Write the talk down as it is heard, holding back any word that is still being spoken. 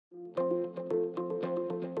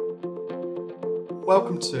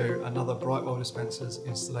Welcome to another Brightwell Dispensers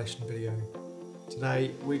installation video.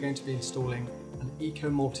 Today we're going to be installing an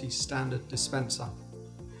ECOMULTI standard dispenser.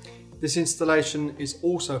 This installation is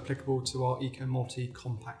also applicable to our ECOMULTI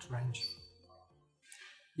compact range.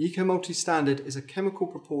 The ECOMULTI standard is a chemical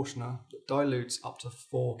proportioner that dilutes up to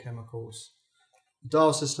 4 chemicals. The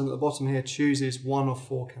dial system at the bottom here chooses one of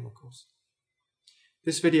 4 chemicals.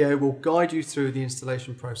 This video will guide you through the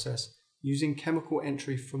installation process using chemical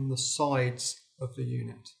entry from the sides of the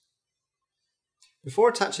unit. Before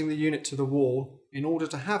attaching the unit to the wall, in order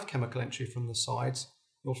to have chemical entry from the sides,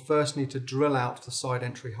 you'll first need to drill out the side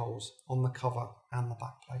entry holes on the cover and the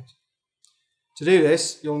backplate. To do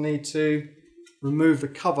this, you'll need to remove the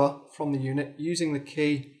cover from the unit using the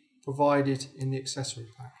key provided in the accessory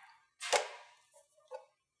pack.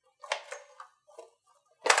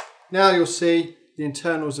 Now you'll see the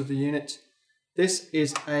internals of the unit. This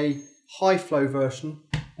is a high flow version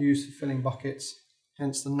used for filling buckets,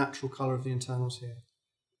 hence the natural colour of the internals here.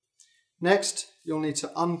 Next, you'll need to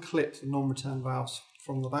unclip the non-return valves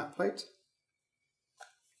from the backplate.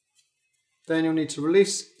 Then you'll need to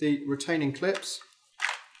release the retaining clips,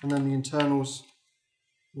 and then the internals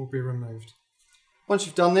will be removed. Once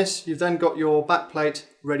you've done this, you've then got your backplate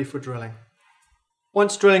ready for drilling.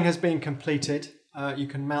 Once drilling has been completed, you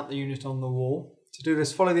can mount the unit on the wall. To do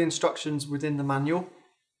this, follow the instructions within the manual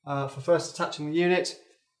for first attaching the unit,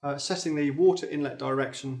 setting the water inlet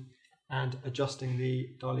direction and adjusting the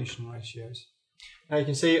dilution ratios. Now you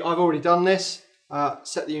can see I've already done this,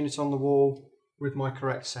 set the unit on the wall with my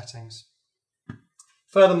correct settings.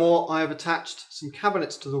 Furthermore, I have attached some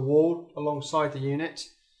cabinets to the wall alongside the unit.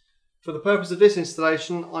 For the purpose of this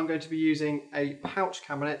installation, I'm going to be using a pouch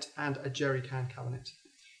cabinet and a jerry can cabinet.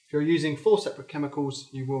 If you're using 4 separate chemicals,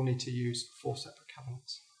 you will need to use 4 separate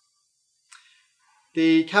cabinets.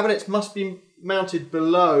 The cabinets must be mounted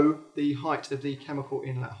below the height of the chemical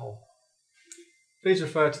inlet hole. Please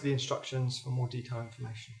refer to the instructions for more detailed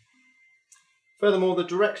information. Furthermore, the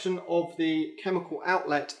direction of the chemical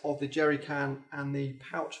outlet of the jerry can and the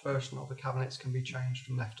pouch version of the cabinets can be changed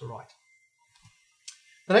from left to right.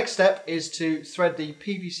 The next step is to thread the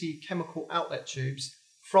PVC chemical outlet tubes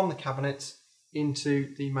from the cabinets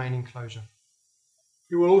into the main enclosure.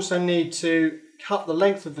 You will also need to cut the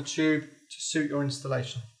length of the tube to suit your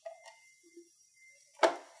installation.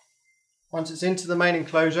 Once it's into the main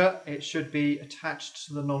enclosure, it should be attached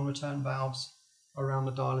to the non-return valves around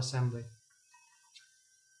the dial assembly.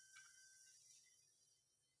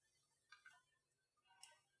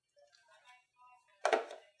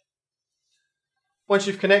 Once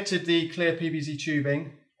you've connected the clear PVC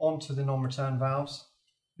tubing onto the non-return valves,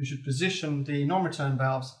 you should position the non-return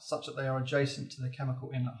valves such that they are adjacent to the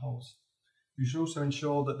chemical inlet holes. You should also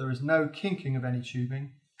ensure that there is no kinking of any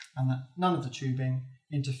tubing and that none of the tubing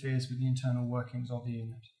interferes with the internal workings of the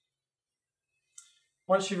unit.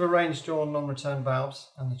 Once you've arranged your non-return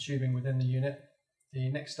valves and the tubing within the unit, the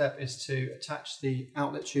next step is to attach the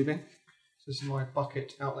outlet tubing. So this is my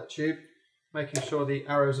bucket outlet tube, making sure the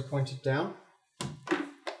arrows are pointed down.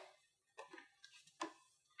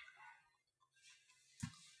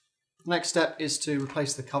 Next step is to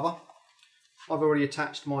replace the cover. I've already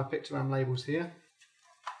attached my pictogram labels here.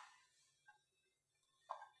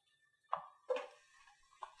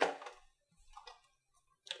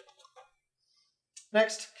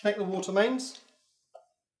 Next, connect the water mains.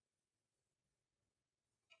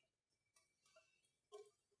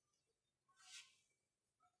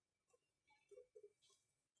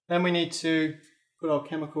 Then we need to put our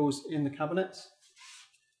chemicals in the cabinets.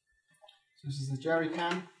 So this is the jerry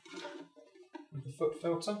can with the foot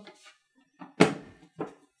filter.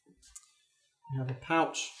 We have a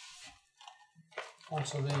pouch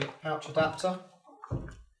onto the pouch adapter.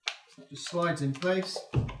 So it just slides in place.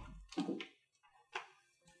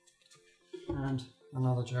 And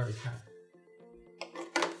another jerry can.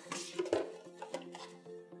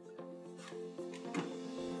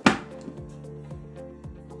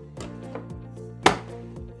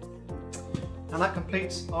 And that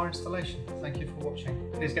completes our installation. Thank you for watching.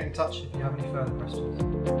 Please get in touch if you have any further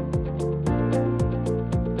questions.